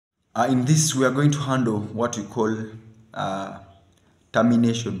In this, we are going to handle what we call uh,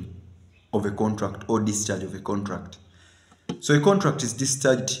 termination of a contract or discharge of a contract. So a contract is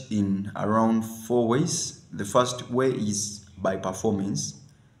discharged in around 4 ways. The first way is by performance,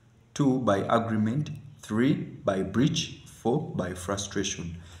 2 by agreement, 3 by breach, 4 by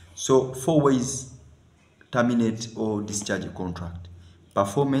frustration. So 4 ways terminate or discharge a contract: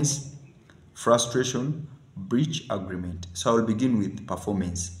 performance, frustration, breach, agreement. So I will begin with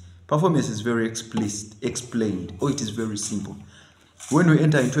performance. Performance is very explained, or it is very simple. When we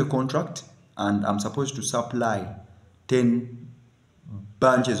enter into a contract and I'm supposed to supply 10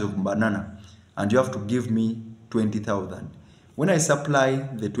 bunches of banana and you have to give me 20,000. When I supply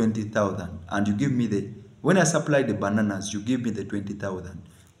the 20,000 and you give me when I supply the bananas, you give me the 20,000,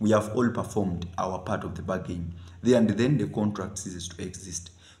 we have all performed our part of the bargain. Then the contract ceases to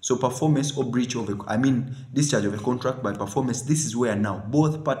exist. So performance or breach of discharge of a contract by performance, this is where now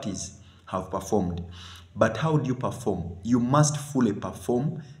both parties have performed. But how do you perform? You must fully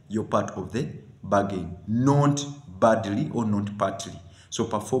perform your part of the bargain, not badly or not partly. So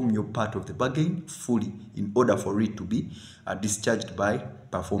perform your part of the bargain fully in order for it to be discharged by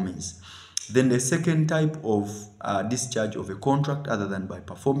performance. Then the second type of discharge of a contract other than by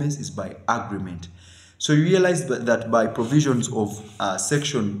performance is by agreement. So you realize that by provisions of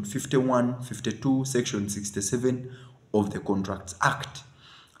section 51, 52, section 67 of the Contracts Act,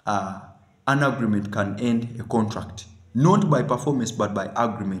 an agreement can end a contract, not by performance but by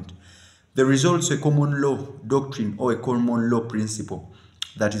agreement. There is also a common law doctrine or a common law principle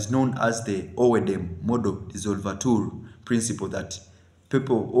that is known as the OEDM modo dissolvatur principle, that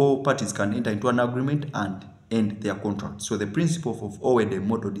people or parties can enter into an agreement and end their contract. So the principle of OEDM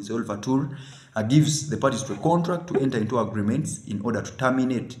modo dissolvatur gives the parties to a contract to enter into agreements in order to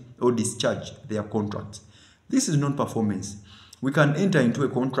terminate or discharge their contracts. This is non-performance. We can enter into a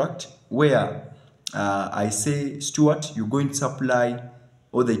contract where I say, Stuart, you're going to supply,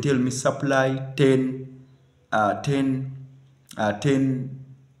 or they tell me supply 10,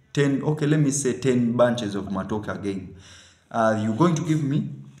 okay, let me say 10 bunches of matoke again. You're going to give me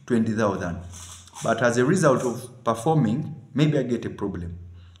 20,000. But as a result of performing, maybe I get a problem.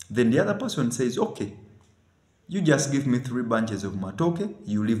 Then the other person says, okay, you just give me 3 bunches of matoke,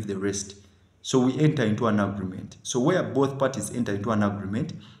 you leave the rest. So we enter into an agreement. So where both parties enter into an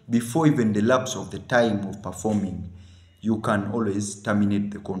agreement, before even the lapse of the time of performing, you can always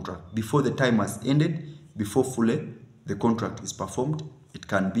terminate the contract. Before the time has ended, before fully the contract is performed, it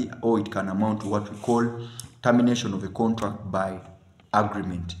can be, or it can amount to what we call termination of a contract by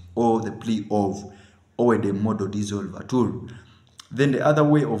agreement, or the plea of OEDM modo dissolvatur. Then the other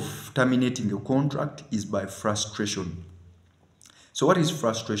way of terminating a contract is by frustration. So what is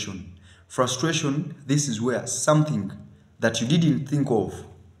frustration? Frustration, this is where something that you didn't think of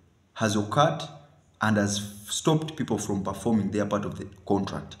has occurred and has stopped people from performing their part of the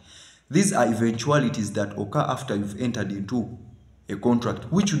contract. These are eventualities that occur after you've entered into a contract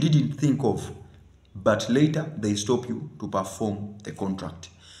which you didn't think of, but later they stop you to perform the contract.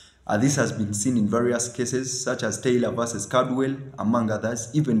 This has been seen in various cases such as Taylor versus Cardwell, among others,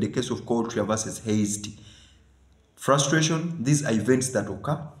 even the case of Coulter versus Hasty. Frustration, these are events that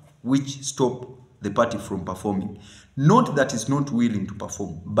occur which stop the party from performing. Not that he's not willing to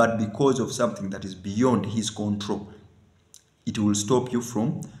perform, but because of something that is beyond his control, it will stop you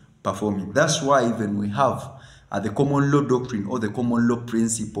from performing. That's why even we have the common law doctrine or the common law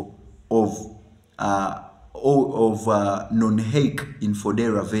principle of non haec in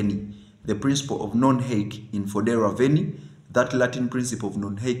fodera veni. The principle of non haec in fodera veni, that Latin principle of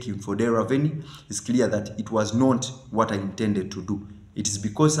non haec in fodera veni, is clear that it was not what I intended to do. It is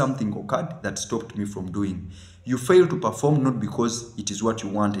because something occurred that stopped me from doing. You fail to perform not because it is what you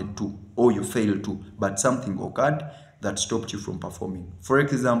wanted to or you failed to, but something occurred that stopped you from performing. For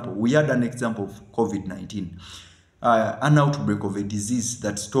example, we had an example of COVID-19, an outbreak of a disease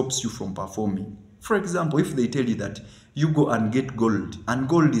that stops you from performing. For example, if they tell you that you go and get gold, and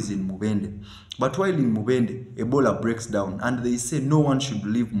gold is in Mubende, but while in Mubende, Ebola breaks down, and they say no one should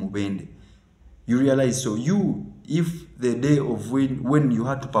leave Mubende, you realize, so if the day of when you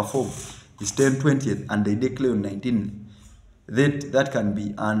had to perform is 10th, 20th, and they declare on 19th, that can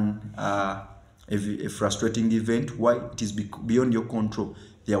be a frustrating event. Why? It is beyond your control.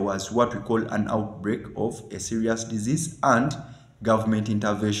 There was what we call an outbreak of a serious disease and government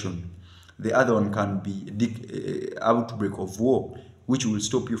intervention. The other one can be outbreak of war, which will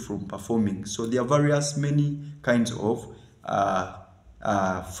stop you from performing. So there are many kinds of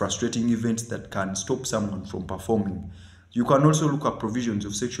frustrating events that can stop someone from performing. You can also look at provisions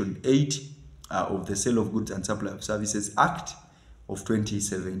of Section 8 of the Sale of Goods and Supply of Services Act of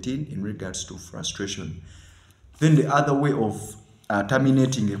 2017 in regards to frustration. Then the other way of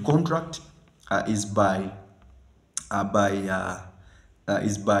terminating a contract is by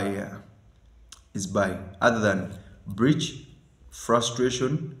other than breach,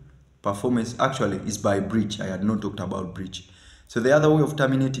 frustration, performance. Actually, is by breach. I had not talked about breach. So the other way of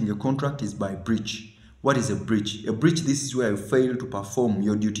terminating a contract is by breach. What is a breach? A breach, this is where you fail to perform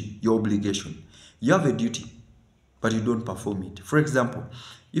your duty, your obligation. You have a duty, but you don't perform it. For example,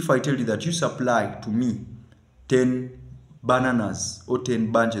 if I tell you that you supply to me 10 bananas or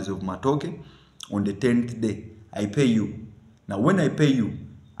 10 bunches of matoke on the 10th day, I pay you. Now when I pay you,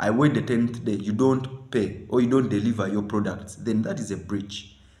 I wait the 10th day, you don't pay or you don't deliver your products, then that is a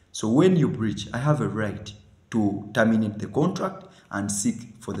breach. So when you breach, I have a right to terminate the contract and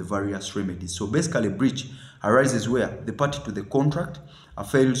seek for the various remedies. So basically, breach arises where the party to the contract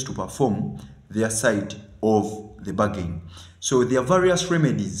fails to perform their side of the bargain. So there are various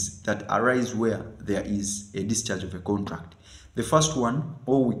remedies that arise where there is a discharge of a contract. The first one,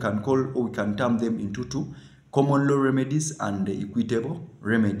 or we can term them into two: common law remedies and the equitable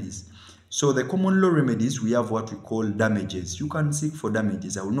remedies. So the common law remedies, we have what we call damages. You can seek for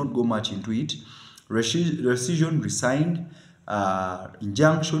damages. I will not go much into it. Rescission, resigned,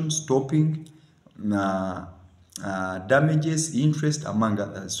 injunction, stopping, damages, interest, among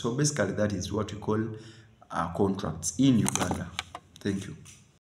others. So basically that is what we call contracts in Uganda. Thank you.